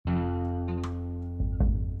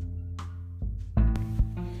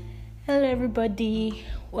Hello, everybody.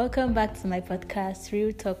 Welcome back to my podcast,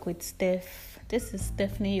 Real Talk with Steph. This is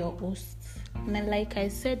Stephanie, your host. And like I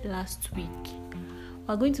said last week,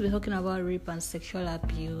 we're going to be talking about rape and sexual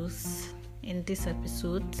abuse in this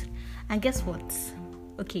episode. And guess what?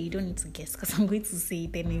 Okay, you don't need to guess because I'm going to say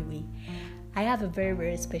it anyway. I have a very,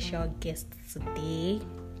 very special guest today.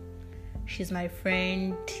 She's my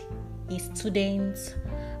friend, a student,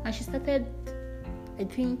 and she started, I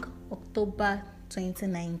think, October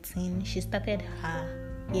 2019, she started her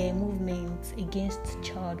movement against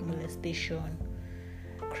child molestation,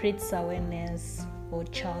 creates awareness for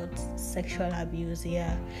child sexual abuse.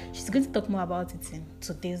 She's going to talk more about it in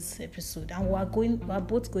today's episode, and we're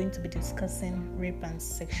both going to be discussing rape and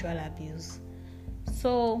sexual abuse.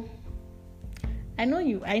 So I know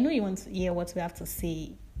you want to hear what we have to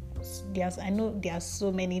say. I know there are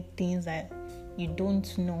so many things that you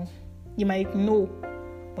don't know. You might know,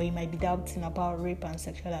 or you might be doubting about rape and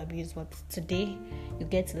sexual abuse, but today you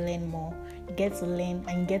get to learn more. You get to learn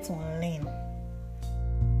and you get to unlearn.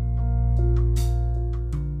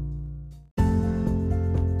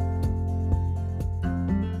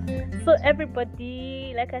 So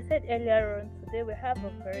everybody, like I said earlier on, today we have a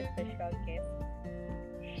very special guest.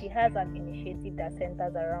 She has an initiative that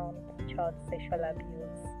centers around child sexual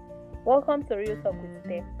abuse. Welcome to Real Talk with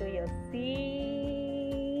Steph. Toyosi.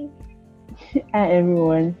 Hi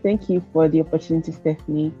everyone, thank you for the opportunity,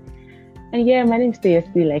 Stephanie. And my name is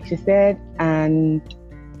Toyosi, like she said, and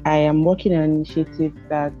I am working on an initiative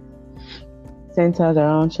that centers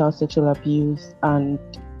around child sexual abuse and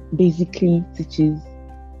basically teaches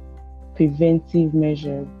preventive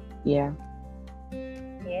measures.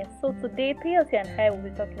 So today Toyosi and I will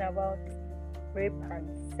be talking about rape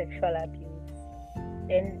and sexual abuse.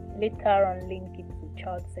 Then later on link it to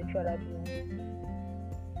child sexual abuse.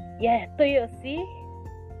 Toyosi.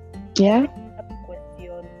 I have a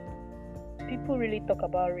question. People really talk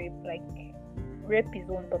about rape. Like, rape is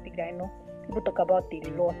one topic that I know people talk about a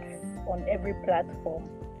lot on every platform,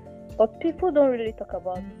 but people don't really talk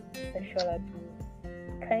about sexual abuse.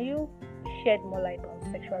 Can you shed more light on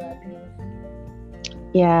sexual abuse?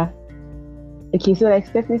 Okay, so like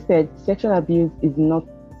Stephanie said, sexual abuse is not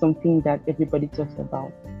something that everybody talks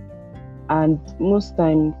about. And most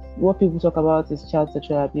times, what people talk about is child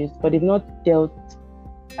sexual abuse, but they've not I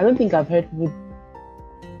don't think I've heard people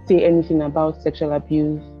say anything about sexual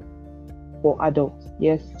abuse for adults.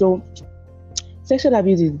 So sexual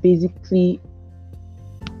abuse is basically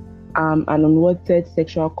an unwanted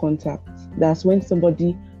sexual contact. That's when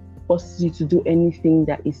somebody forces you to do anything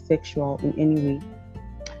that is sexual in any way.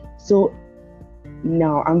 So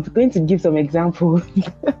now I'm going to give some examples,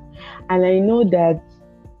 and I know that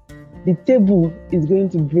the table is going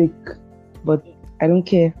to break, but I don't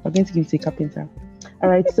care. I'm going to give it to a carpenter. All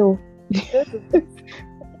right, so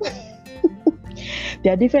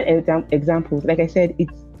there are different examples. Like I said,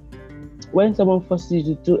 it's when someone forces you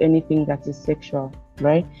to do anything that is sexual,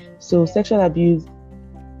 right? So sexual abuse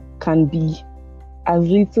can be as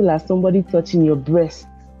little as somebody touching your breast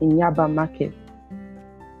in Yaba Market,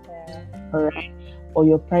 all right, or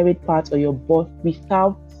your private parts or your butt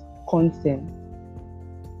without consent.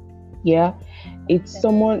 It's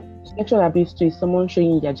sexual abuse too is someone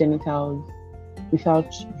showing their genitals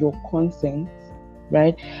without your consent,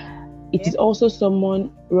 right? It is also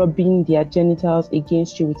someone rubbing their genitals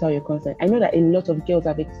against you without your consent. I know that a lot of girls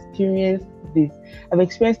have experienced this. I've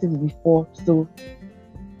experienced it before, so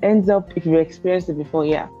ends up if you've experienced it before,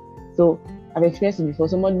 So I've experienced it before.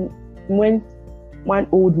 When one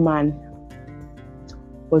old man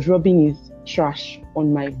was rubbing his trash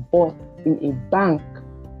on my butt in a bank.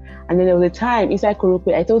 And then there was a time inside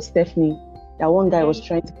Korope, I told Stephanie that one guy was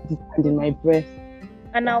trying to put his hand in my breast.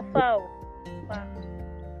 And now foul.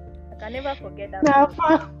 I can never forget that. Now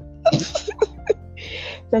foul.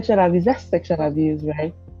 Sexual abuse, that's sexual abuse,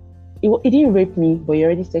 right? It didn't rape me, but he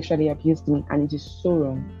already sexually abused me, and it is so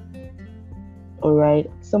wrong. Alright?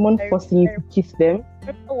 Someone forcing you to kiss them.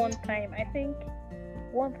 One time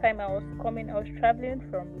I was traveling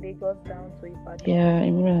from Lagos down to Ibadan. I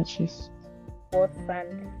remember that she's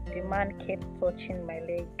and the man kept touching my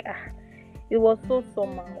leg. It was so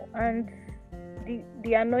somehow, and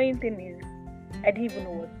the annoying thing is I didn't even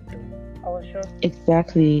know what to do. I was just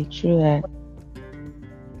exactly true that.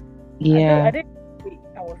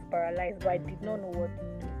 I was paralyzed, but I did not know what to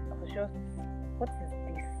do. I was just, what is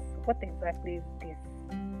this? What exactly is this?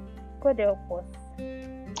 God help us.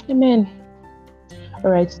 Amen.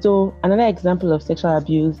 Alright, so another example of sexual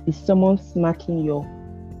abuse is someone smacking your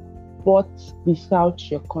butt without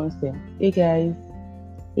your consent. Hey guys,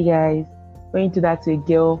 when you do that to a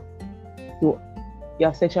girl, you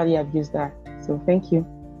have sexually abused her. So thank you.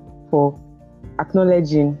 for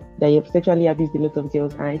acknowledging that you've sexually abused a lot of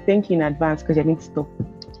girls, and I thank you in advance because you need to stop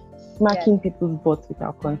smacking people's butts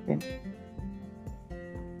without consent.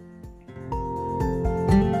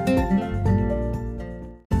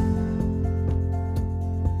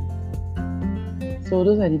 So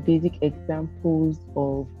those are the basic examples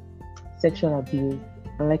of sexual abuse.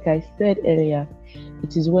 And like I said earlier,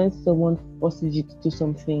 it is when someone forces you to do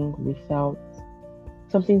something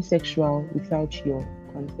sexual without your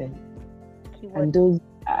consent. Keyword. And those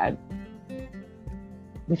are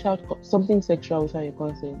something sexual without your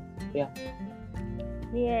consent.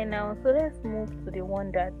 Yeah, now, so let's move to the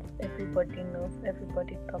one that everybody knows,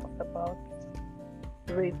 everybody talks about,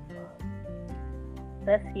 rape.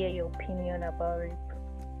 Let's hear your opinion about rape.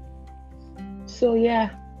 So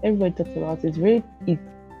yeah, everybody talks about it. Rape is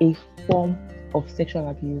a form of sexual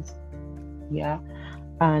abuse. Yeah.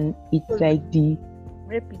 And it's like the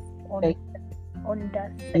rape is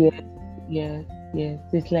under yes.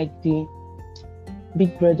 It's like the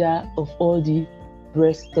big brother of all the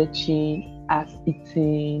breast touching, ass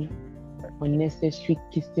eating, unnecessary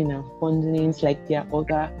kissing and fondlings, like their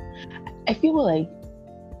other. I feel like,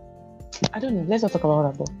 I don't know, let's not talk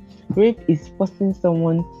about that, but rape is forcing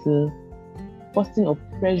or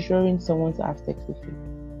pressuring someone to have sex with you.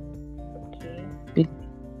 Okay.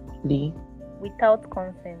 Basically. Without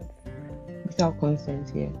consent. Without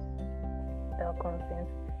consent, yes. Without consent.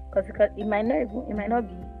 Because it might not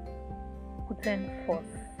be putting force.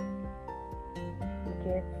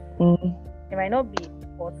 Okay. It might not be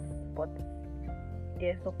force, but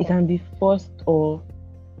there's no. It can be forced or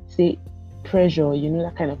say pressure,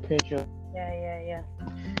 that kind of pressure.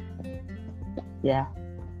 Yeah.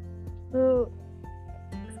 So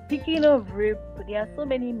speaking of rape, there are so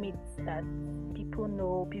many myths that people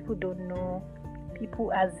know, people don't know,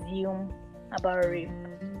 people assume about rape.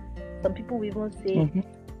 Some people will even say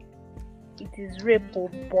it is rape,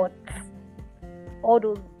 but all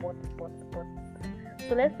those but.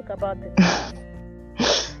 So let's talk about the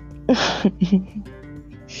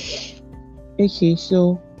Okay,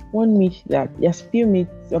 so one myth there's few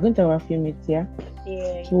myths. We're going to have a few myths, yeah?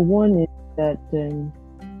 Yeah. So one is that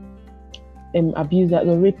abusers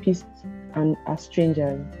or rapists are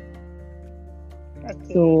strangers.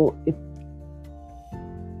 Okay. So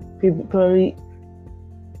people probably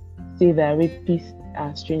say that rapists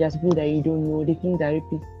are strangers, people that you don't know. They think that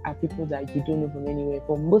rapists are people that you don't know from anywhere.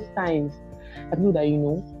 But most times, the people that you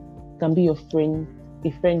know can be your friend,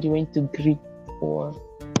 a friend you went to greet, or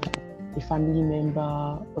a family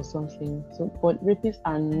member or something. So, but rapists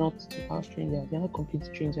are not total strangers. They are not complete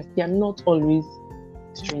strangers. They are not always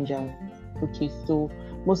strangers. Okay, so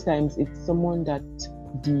most times it's someone that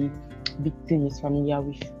the victim is familiar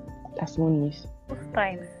with. That's one myth. Most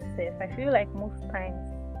times, I feel like most times,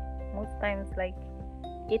 like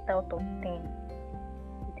 8 out of 10,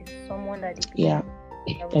 it is someone that that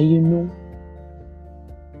you know,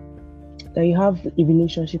 that you have a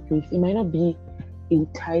relationship with. It might not be a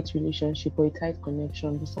tight relationship or a tight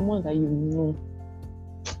connection, but someone that you know.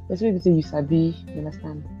 Let's maybe say you sabi, you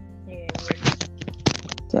understand? Yeah.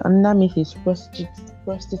 The another myth is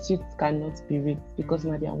prostitutes cannot be raped because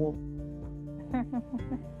now they are work.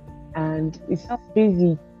 And it's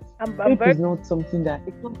basic. Rape is not something that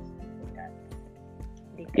it's not.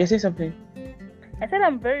 You say something? I said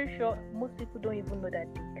I'm very sure most people don't even know that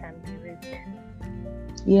they can be raped.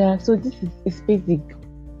 Yeah, so this is basic.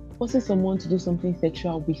 Forcing someone to do something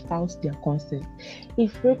sexual without their consent.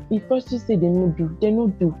 If prostitutes say they no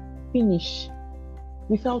do, finish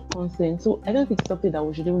without consent. So I don't think it's something that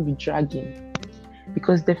we should even be dragging,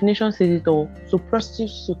 because definition says it all. So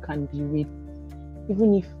prostitutes too can be raped,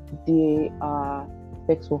 even if they are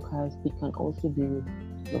sex workers, they can also be raped.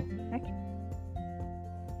 So. Okay.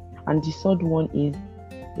 And the third one is,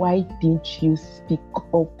 why didn't you speak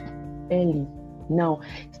up early? Now,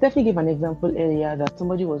 Stephanie gave an example earlier that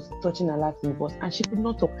somebody was touching her lap in the bus and she could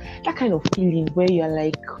not talk. That kind of feeling where you're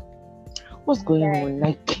like, what's going on?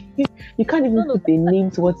 Like, you can't even put a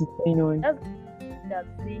name to what is going on. That's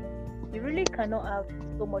you really cannot have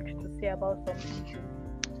so much to say about something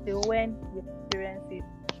till when you experience it.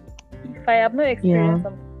 If I have not experienced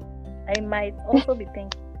something, I might also be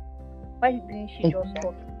thinking, why didn't she just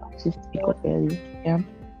talk? She speak up early. Yeah.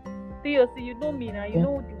 Seriously, you know me now. You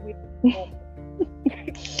know the way.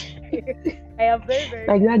 I am very, very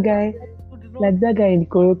like that guy in the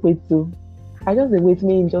Korope too. I just wait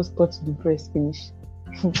me and just touch the breast finish.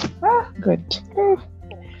 Good.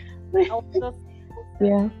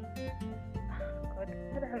 Yeah. God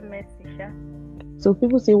have mercy, Sha. So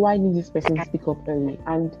people say, why did this person speak up early?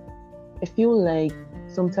 And I feel like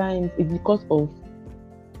sometimes it's because of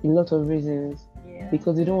a lot of reasons.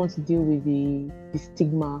 because they don't want to deal with the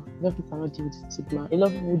stigma. A lot of people cannot deal with the stigma. A lot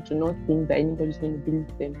of people do not think that anybody's going to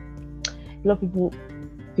believe them. A lot of people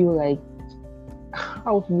feel like,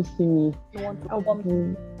 how will people see me? How will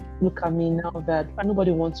people look at me now that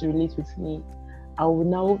nobody wants to relate with me? I will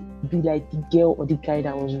now be like the girl or the guy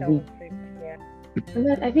that was raped. And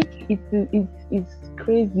then I think it's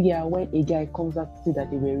crazier when a guy comes out to say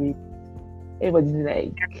that they were raped. Everybody's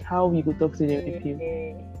like, how you could talk to them if you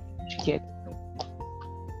get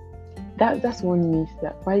that's one myth.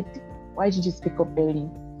 That why did you speak up early?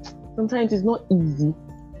 Sometimes it's not easy.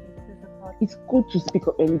 It's good to speak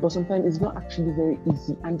up early, but sometimes it's not actually very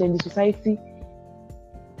easy. And then the society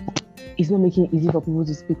is not making it easy for people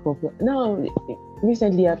to speak up. Now,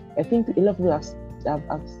 recently, I think a lot of people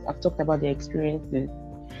have talked about their experiences,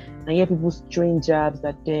 and hear people throwing jabs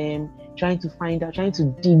at them, trying to find out, trying to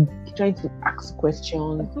dig, trying to ask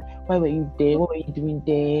questions. Why were you there? What were you doing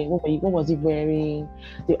there? What was he wearing?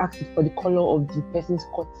 They asked for the color of the person's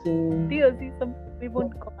cotton. Do you see some people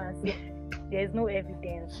come and say there is no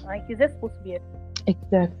evidence? Like, is that supposed to be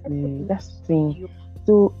exactly? That's the thing.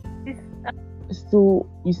 So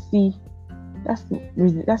you see, that's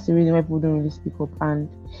the reason why people don't really speak up, and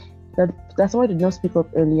that's why they did not speak up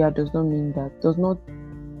earlier. Does not mean that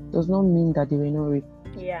they were not raped.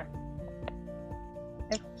 Yeah.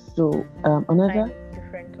 So another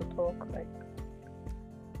different to talk like.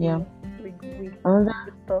 Yeah. We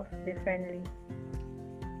another talk differently.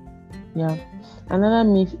 Yeah. Another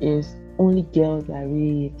myth is only girls are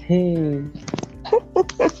raped. Hey.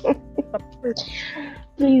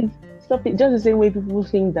 Please stop it. Just the same way people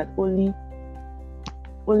think that only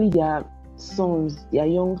their sons, their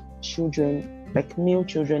young children, like male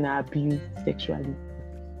children, are abused sexually.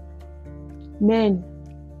 Men,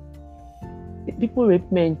 people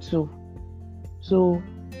rape men too. So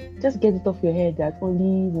just get it off your head that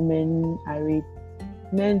only women are raped.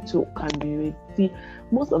 Men too can be raped. See,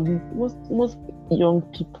 most young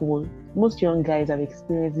people, most young guys have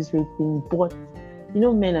experienced this rape thing, but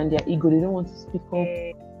men and their ego, they don't want to speak up.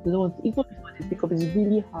 They don't want to, even before they speak up, it's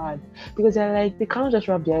really hard because they're like, they cannot just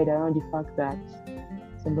wrap their head around the fact that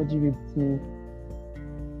somebody raped me.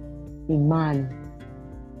 A man.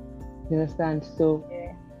 You understand? So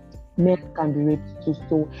men can be raped too.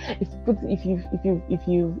 So if you've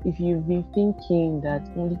been thinking that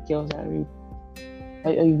only girls are raped,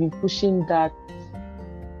 or you've been pushing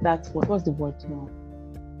what's the word now?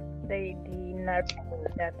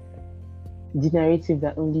 The narrative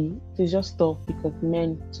that only, to just stop, because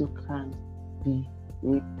men too can be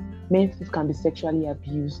raped. Men too can be sexually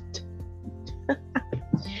abused.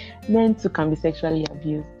 Men too can be sexually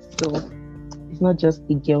abused. So it's not just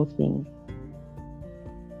a girl thing.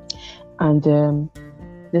 And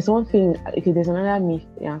there's one thing. Okay, there's another myth.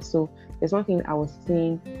 Yeah. So there's one thing I was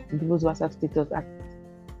seeing in people's WhatsApp status at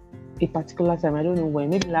a particular time. I don't know when.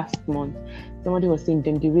 Maybe last month. Somebody was saying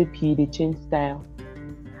them they rape you, they change style.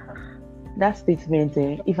 That statement,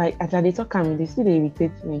 as they talk at me, they still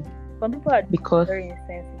irritate me. Some people are because very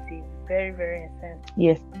insensitive, very, very insensitive.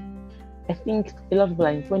 Yes, I think a lot of people,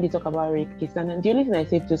 like, when they talk about rape cases, and the only thing I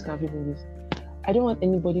say to those kind of people is, I don't want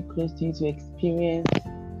anybody close to you to experience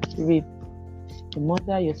rape. Your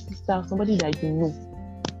mother, your sister, somebody that you know,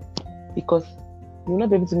 because you'll not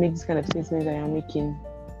be able to make this kind of statements that you're making.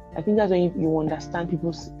 I think that's when you understand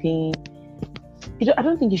people's pain. I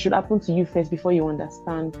don't think it should happen to you first before you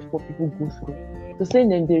understand what people go through. So saying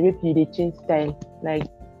them they rape you, they change style, like,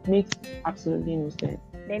 makes absolutely no sense.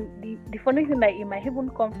 Then the funny thing that it might even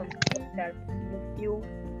come from that you feel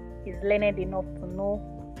is learned enough to know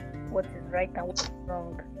what is right and what is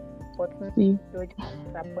wrong, but you just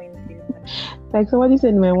disappoint you. Like somebody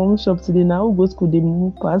said in my mom's shop today, now who goes could they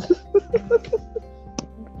move past?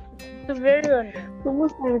 It's very honest. So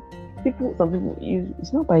most times, some people,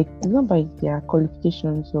 it's not by their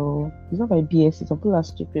qualifications, or it's not by BSc. Some people are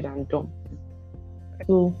stupid and dumb.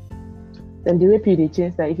 So then they rape you, they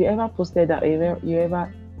change that. If you ever posted that, or you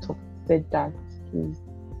ever said that, please,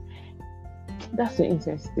 that's so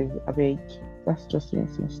insensitive. I beg, that's just so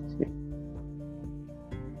insensitive.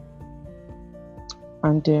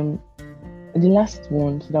 And the last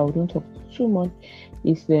one, so that we don't talk too much,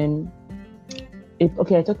 is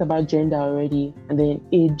okay, I talked about gender already, and then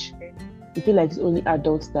age. You feel like it's only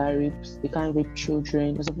adults that are raped. They can't rape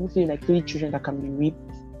children. There's some people feel like it's only children that can be raped.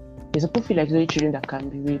 There's some people feel like it's only children that can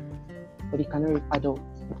be raped, but they cannot rape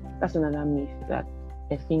adults. That's another myth that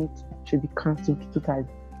I think should be cancelled totally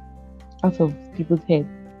out of people's heads.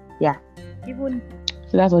 Yeah. So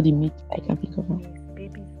that's what the myth I can think of.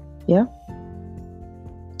 Babies. Yeah.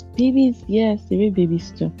 Babies, yes, they rape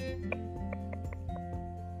babies too.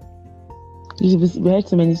 We heard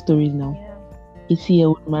so many stories now.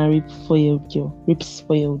 8-year-old man rapes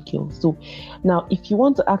 4-year-old girl. So now, if you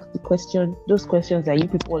want to ask the question, those questions that you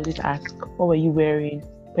people always ask, what were you wearing?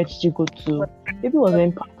 Where did you go to? Maybe was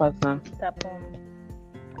wearing Pampers now.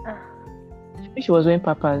 Maybe she was wearing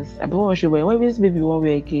Pampers. I don't know what she was wearing. Why this baby won't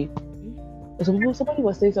wear again? Somebody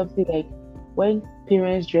was saying something like, when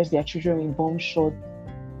parents dress their children in bomb shorts,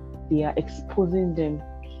 they are exposing them.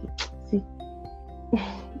 See,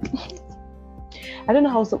 I don't know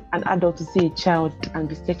how an adult to see a child and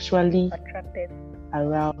be sexually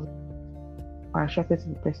around or attracted to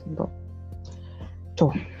the person, but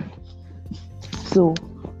so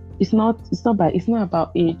it's not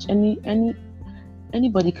about age.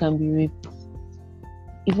 Anybody can be raped.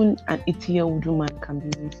 Even an 80-year-old woman can be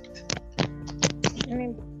raped.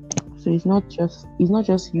 So it's not just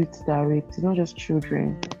youths that are raped. It's not just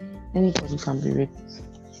children. Anybody can be raped.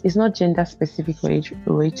 It's not gender specific or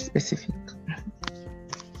age specific.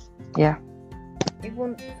 Yeah.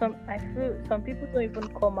 Even I feel some people don't even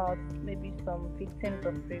come out. Maybe some victims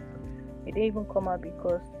of rape, they don't even come out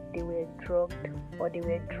because they were drugged or they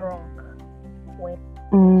were drunk.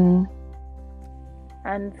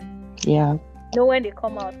 And yeah. When they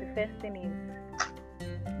come out, the first thing is,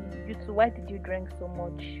 why did you drink so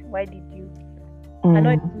much? Why did you? I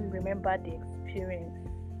don't even remember the experience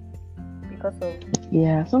because of.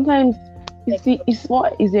 Yeah, sometimes it's the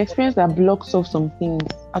experience that blocks off some things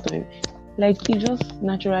out of it. Like it just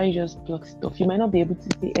naturally just blocks it off. You might not be able to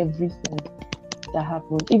see everything that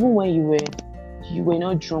happened, even when you were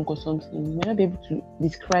not drunk or something. You might not be able to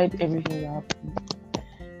describe everything that happened.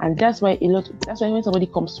 And that's why when somebody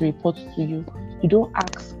comes to report to you, you don't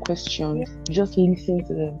ask questions. You just listen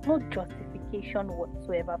to them. No justification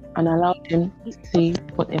whatsoever. And allow them to say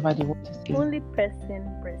whatever they want to say. The only person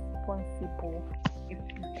responsible is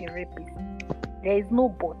the rapist. There is no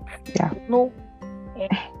but. Yeah. There's no you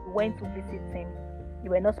went to visit him. You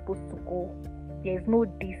were not supposed to go. There is no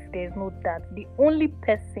this, there is no that. The only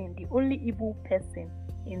evil person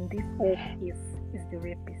in this whole case is the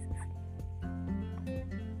rapist.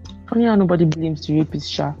 Funny how nobody blames the rapist,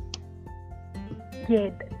 Sha.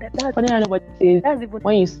 Yeah, that's funny how nobody says that's even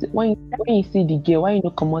when you see the girl, why you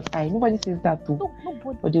not come out eye? Nobody says that too.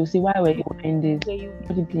 Nobody. But they'll say, why were you wearing this?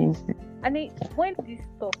 Nobody blames them. And when this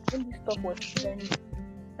stuff was trending,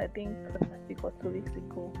 I think last week or 2 weeks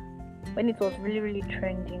ago, when it was really, really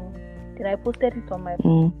trending, then I posted it on my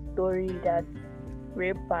story that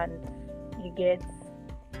rape and you get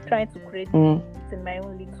trying to create it in my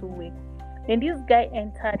own little way. Then this guy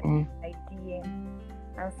entered my DM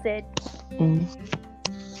and said,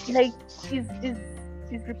 like his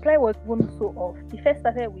reply was even so off. He first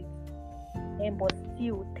started with, but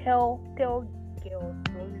still tell girls to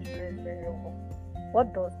always dress very well.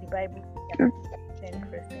 What does the Bible say about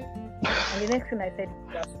person? And the next thing I said,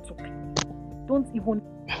 you're stupid. Don't even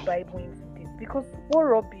put the Bible into this, because what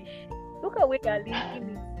rubbish. Look at where you are linking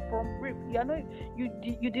it from rape.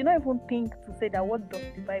 You did not even think to say that what does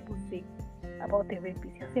the Bible say about a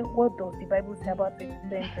rapist. You're saying, what does the Bible say about a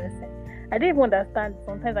certain person? I don't even understand.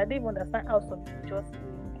 Sometimes I don't even understand how some people just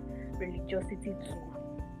link religiosity to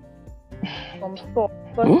some stuff,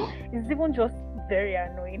 because it's even just very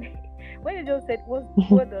annoying. When you just said, what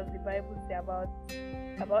does the Bible say about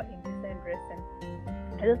indecent dressing?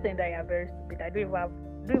 I just think that you're very stupid. I don't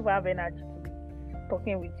even have energy to be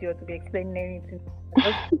talking with you or to be explaining anything.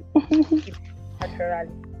 Just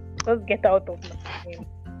naturally. Just get out of my game.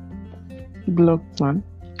 Blocked, man.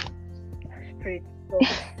 Straight.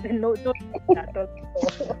 No, don't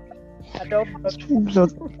adult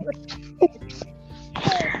blocked.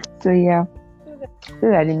 So yeah,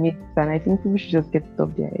 those are the myths, and I think people should just get it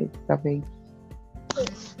off their heads.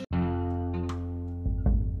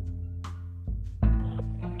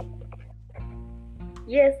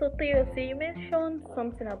 Yeah, so Theo, you mentioned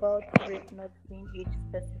something about rape not being age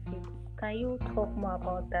specific. Can you talk more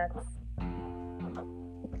about that?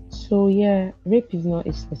 So yeah, rape is not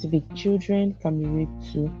age specific. Children can be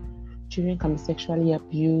raped too. Children can be sexually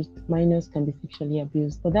abused. Minors can be sexually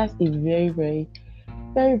abused. But that's a very, very,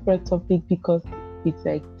 very broad topic, because it's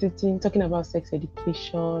like talking about sex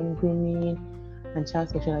education, grooming, and child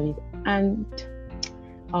sexual abuse. And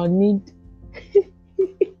I'll need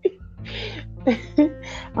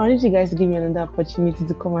you guys to give me another opportunity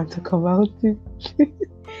to come and talk about it.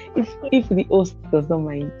 if the host does not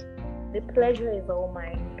mind. The pleasure is all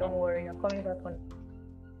mine. Don't worry, I'm coming back on.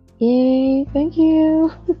 Yay! Thank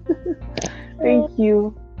you. Thank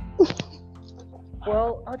you.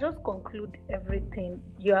 Well, I'll just conclude everything.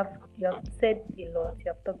 You have said a lot. You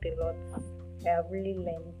have talked a lot. I have really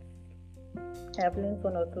learned. I have learned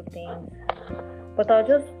one or two things. But I'll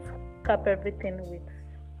just cap everything with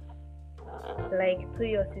Like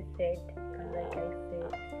Toyosi said, and like I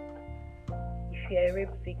said, if you're a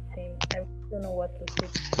rape victim, I really don't know what to say.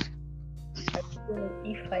 I don't know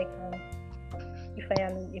if I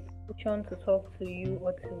am in a position to talk to you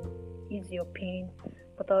or to ease your pain,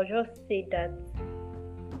 but I'll just say that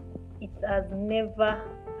it has never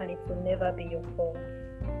and it will never be your fault.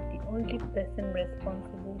 The only person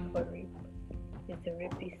responsible for rape is the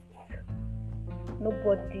rapist.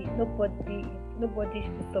 Nobody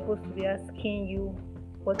is supposed to be asking you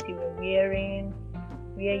what you were wearing,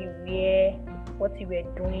 where you were, what you were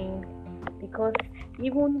doing, because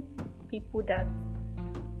even people that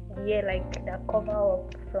wear like that cover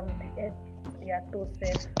up from the head to their toe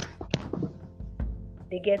self,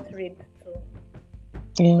 they get raped too.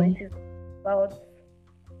 So it is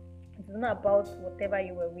not about whatever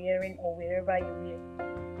you were wearing or wherever you were.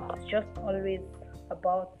 It's just always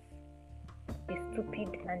about the stupid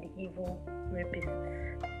and the evil rapist.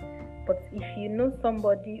 But if you know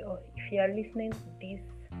somebody, or if you are listening to this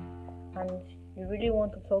and you really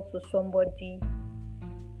want to talk to somebody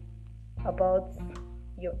about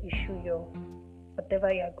your issue, your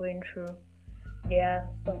whatever you are going through, there are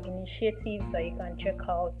some initiatives that you can check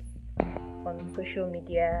out on social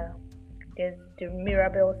media. There's the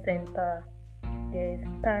Mirabel Center, there's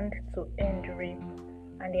Stand to End Rape,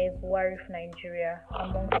 and there's Warif Nigeria,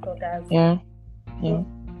 amongst others. Those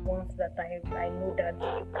ones that I know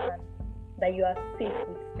that you are safe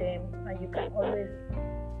with them, and you can always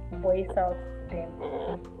voice out to them.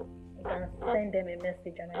 You can send them a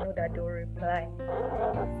message, and I know that they'll reply.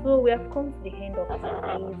 So we have come to the end of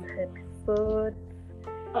today's episode.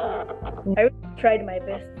 I really tried my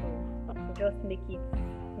best to just make it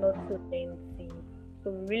not so lengthy. So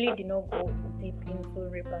we really did not go deep into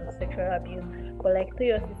rape and sexual abuse. But like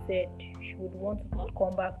Toyosi said, she would want to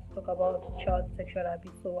come back to talk about child sexual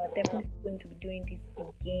abuse. So we're definitely going to be doing this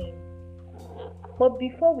again. But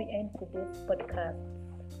before we end today's podcast,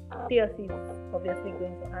 Toyosi is obviously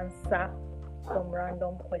going to answer some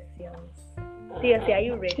random questions. Toyosi, are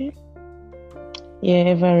you ready? Yeah,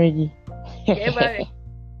 ever ready. Ever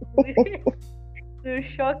ready? To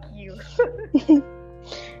shock you.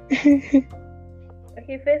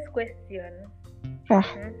 Okay, first question.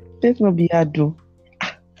 Let's not be hard though.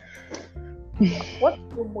 What are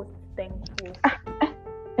you most thankful?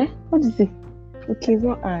 What is it? Okay, it's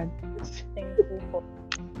not hard. Thankful for?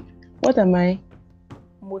 What am I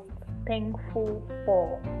most thankful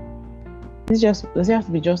for? does it have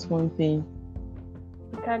to be just one thing?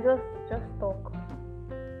 You can just talk.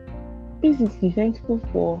 Basically, thankful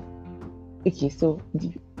for. Okay, so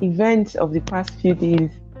the events of the past few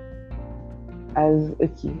days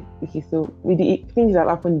okay, so with the things that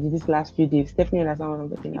happened in these last few days, definitely understand what I'm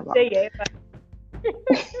talking about.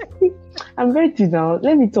 I'm ready now.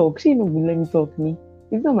 Let me talk. She no will let me talk. Me.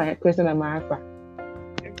 It's not my question, I'm my answer.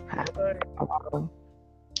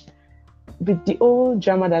 With the old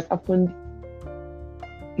drama that happened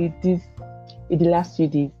in the last few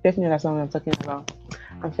days, definitely understand what I'm talking about.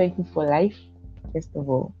 I'm thankful for life, first of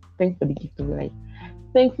all. Thankful for the gift of life.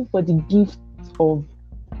 Thankful for the gift of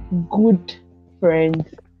good friends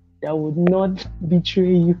that would not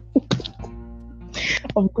betray you.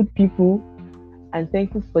 Of good people. And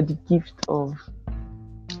thankful for the gift of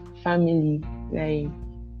family.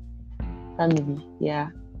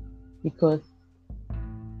 Because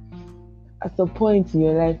at some point in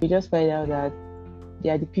your life you just find out that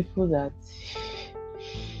there are the people that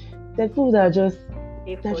are just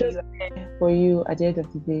there for you at the end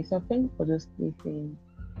of the day. So I'm thankful for those three things.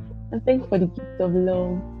 I'm thankful for the gift of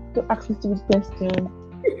love. To ask me stupid question.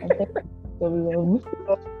 I'm thankful for love.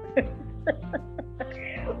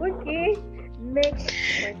 Okay, next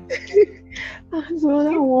question. So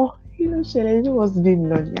that one, Shelley, it was being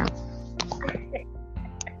done, yeah.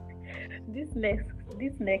 This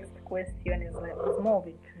next question is more of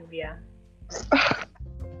a trivia.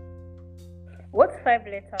 What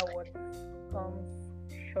 5-letter word comes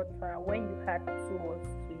shorter when you had 2 words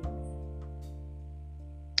to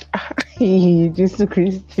it? Jesus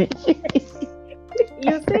Christy.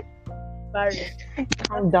 You said Barry.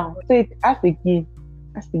 Calm down. Say it. Ask again.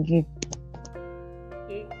 Okay.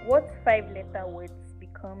 What 5-letter words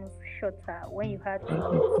becomes shorter when you had 2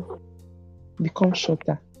 words? Become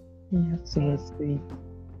shorter. You have to words to it.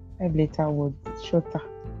 5-letter words shorter.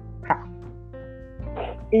 Ha.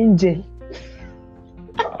 Angel.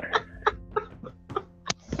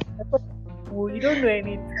 Oh, you don't know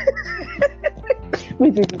anything.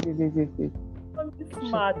 Wait. Don't be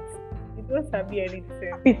smart. You don't sabi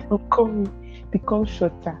anything. It become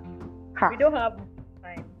shorter. Ha. We don't have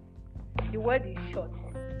time. The word is short.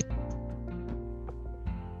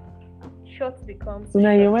 short becomes So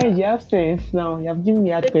now your shorter. mind, you have sense now. You have given me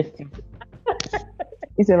that question.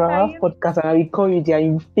 It's a Are half you podcast and I will call you there,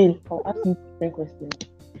 you fail. I'll ask you different questions.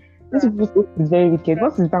 This people's hope is very wicked.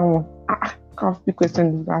 What is that one? Can't speak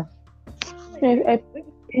question is that.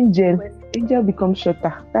 Angel. Angel becomes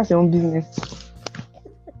shorter. That's your own business.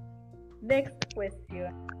 Next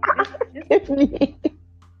question. Definitely.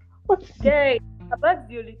 Guys, about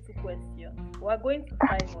the only 2 questions. We are going to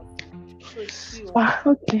time us. So it's you.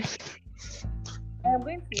 Okay. I am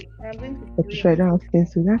going to Sure, I don't have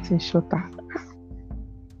sense. So that's in shorter.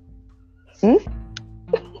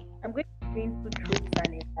 I'm going to be into truths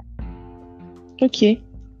and a lie. Okay.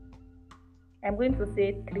 I'm going to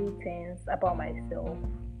say 3 things about myself.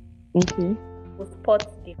 Okay. To spot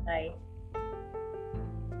the lie.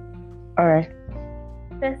 Alright.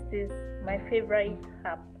 First is my favorite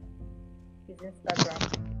app is Instagram.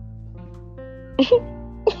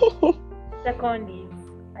 Second is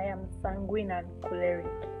I am sanguine and choleric.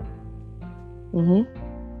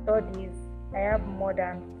 Third is I have more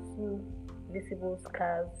than 2 visible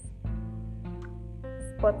scars.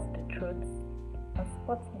 Spot the truth and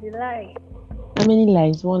spot the lie. How many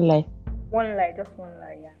lies? 1 lie. 1 lie, just 1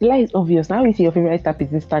 lie, yeah. The lie is obvious. Now we see your favorite app is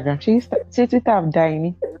Instagram. Say Twitter have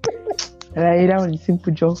died. Like, that one is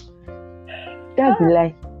simple job. That's the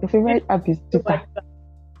lie. Your favorite app is Twitter.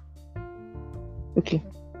 Okay.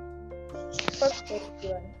 First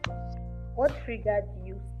question. What triggered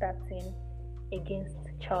you starting against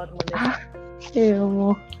child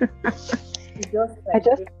molestation?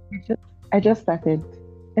 I just started.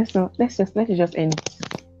 Let's just end it.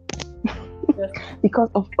 Because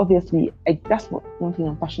obviously that's one thing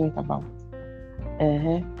I'm passionate about.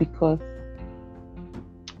 Because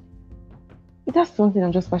that's something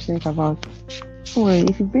I'm just passionate about. Don't worry,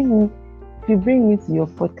 if you bring me to your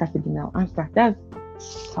podcast again, I'll answer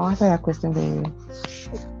that question very well.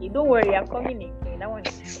 Okay, don't worry, I'm coming again. That one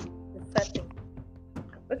is certain.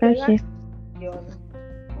 Okay.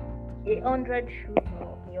 100 shoes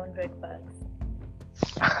or 100 bags?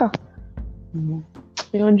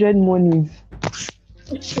 100 monies.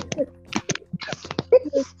 That's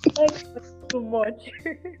too much.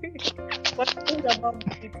 What about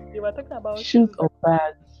it? They were talking about shoes or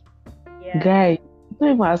bags. Yeah. Guy,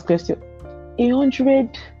 don't even ask question.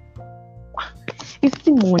 100. It's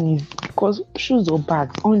still money because shoes or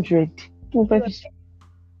bags. 100.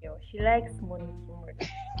 She likes money too much.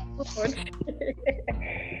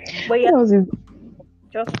 But yeah,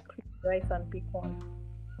 just click rice and pick one.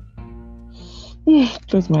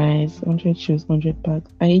 Close my eyes. 100 shoes, 100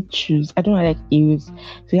 bags. I hate shoes. I don't like heels.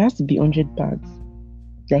 So it has to be 100 bags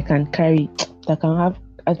that I can carry, that can have,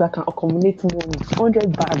 as I can accumulate money.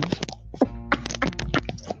 100 bags.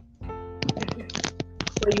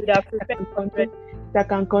 So you'd have preferred 100 that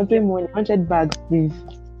can contain money. 100 bags, please.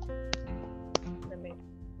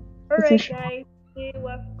 Alright, guys. We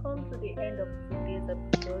have come to the end of today's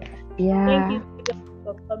episode. Yeah. Thank you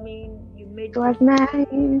for coming. You made it was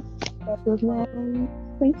nice.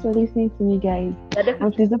 Thanks for listening to me, guys.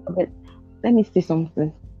 And please don't forget, let me say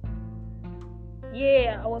something.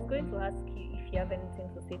 Yeah, I was going to ask you if you have anything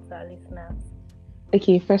to say to our listeners.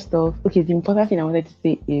 Okay, first off, the important thing I wanted to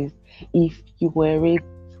say is if you were raped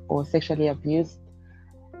or sexually abused,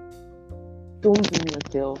 don't blame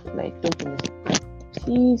yourself. Don't blame yourself.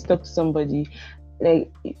 Please talk to somebody.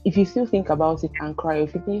 If you still think about it and cry,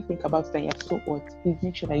 if you didn't think about it and you're so hurt, please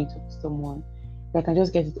make sure that you talk to someone that can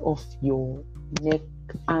just get it off your neck.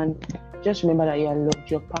 And just remember that you are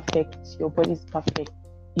loved, you're perfect, your body is perfect.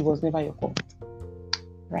 It was never your fault.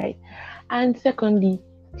 Right? And secondly,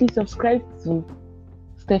 please subscribe to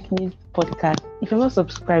Stephanie's podcast. If you're not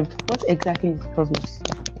subscribed, what exactly is the problem?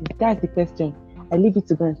 That's the question. I leave you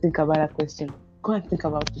to go and think about that question. Go and think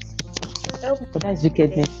about it. But that's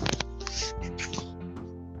wickedness.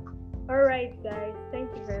 Alright, guys,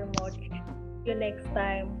 thank you very much. See you next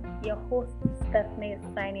time. Your host Stephanie is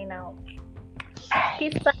signing out.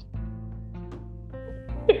 Peace out.